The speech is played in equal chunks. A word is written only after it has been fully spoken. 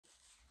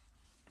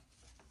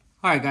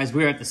All right, guys,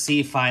 we're at the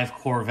C5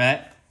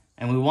 Corvette,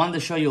 and we wanted to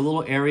show you a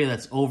little area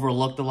that's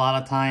overlooked a lot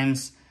of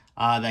times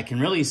that can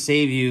really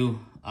save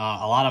you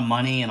a lot of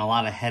money and a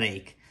lot of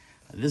headache.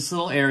 This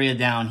little area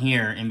down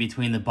here in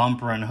between the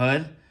bumper and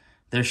hood,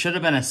 there should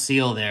have been a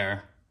seal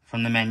there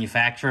from the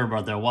manufacturer,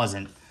 but there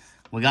wasn't.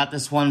 We got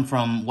this one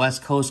from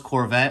West Coast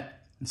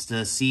Corvette. It's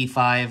the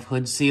C5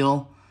 hood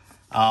seal.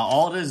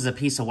 All it is a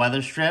piece of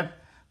weather strip,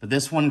 but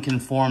this one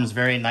conforms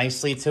very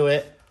nicely to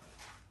it.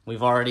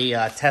 We've already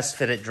test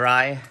fit it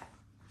dry,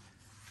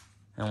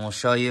 and we'll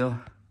show you.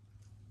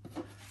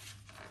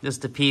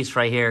 Just a piece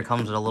right here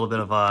comes with a little bit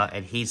of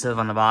adhesive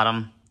on the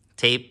bottom,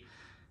 tape,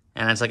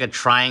 and it's like a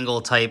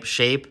triangle type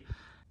shape.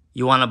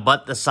 You want to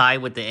butt the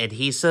side with the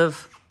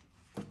adhesive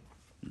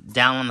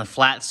down on the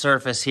flat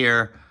surface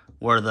here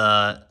where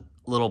the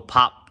little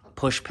pop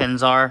push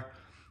pins are.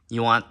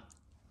 You want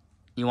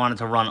it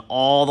to run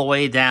all the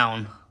way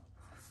down,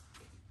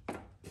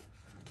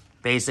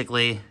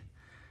 basically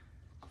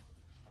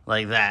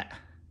like that.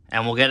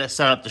 And we'll get it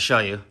set up to show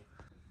you.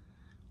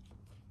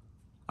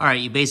 All right,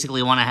 you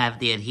basically want to have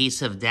the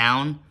adhesive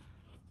down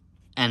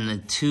and the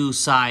two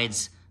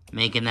sides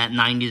making that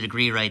 90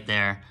 degree right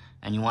there.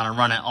 And you want to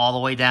run it all the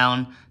way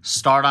down.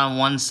 Start on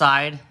one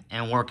side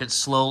and work it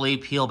slowly.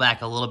 Peel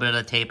back a little bit of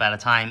the tape at a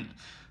time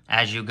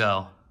as you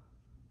go.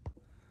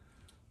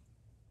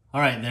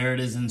 All right, there it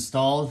is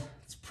installed.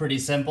 It's pretty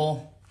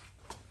simple.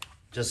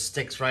 Just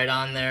sticks right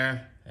on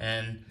there.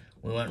 And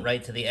we went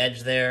right to the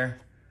edge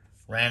there.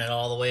 Ran it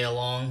all the way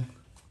along.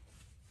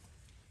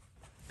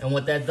 And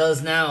what that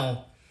does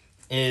now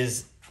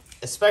is,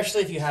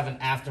 especially if you have an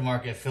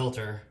aftermarket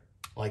filter,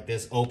 like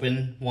this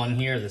open one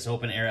here, this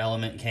open air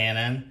element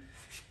K&N,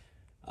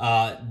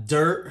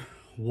 dirt,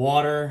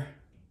 water,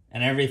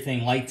 and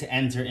everything like to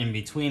enter in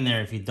between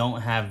there if you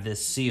don't have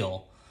this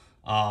seal.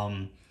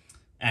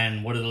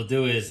 And what it'll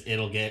do is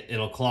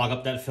it'll clog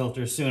up that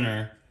filter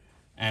sooner,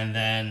 and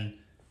then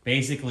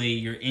basically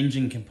your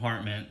engine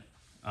compartment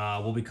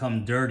will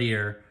become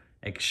dirtier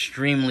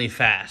extremely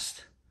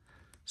fast.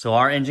 So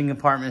our engine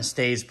compartment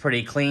stays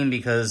pretty clean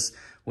because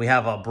we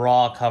have a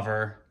bra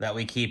cover that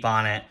we keep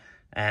on it,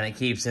 and it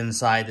keeps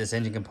inside this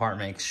engine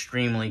compartment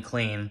extremely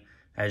clean.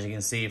 As you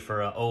can see,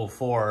 for a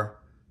 04,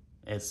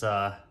 it's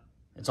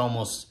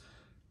almost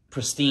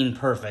pristine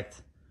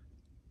perfect.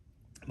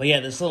 But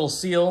yeah, this little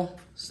seal,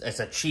 it's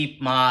a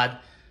cheap mod.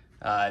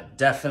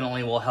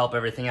 Definitely will help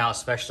everything out,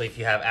 especially if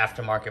you have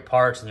aftermarket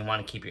parts and you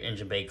want to keep your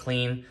engine bay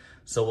clean.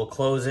 So we'll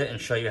close it and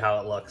show you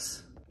how it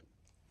looks.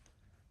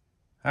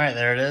 All right,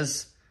 there it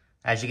is.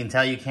 As you can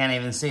tell, you can't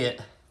even see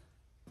it.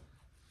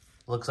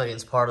 Looks like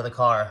it's part of the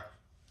car.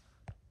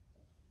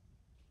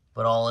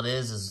 But all it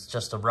is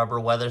just a rubber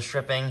weather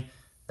stripping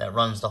that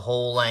runs the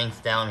whole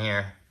length down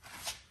here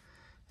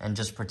and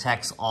just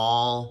protects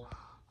all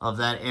of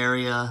that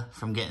area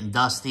from getting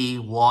dusty,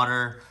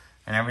 water,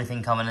 and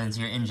everything coming into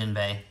your engine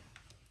bay.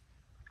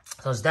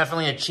 So it's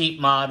definitely a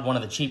cheap mod, one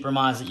of the cheaper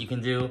mods that you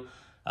can do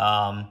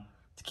to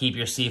keep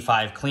your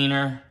C5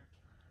 cleaner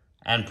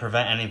and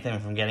prevent anything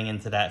from getting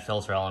into that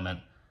filter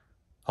element.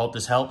 Hope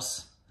this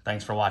helps.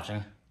 Thanks for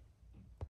watching.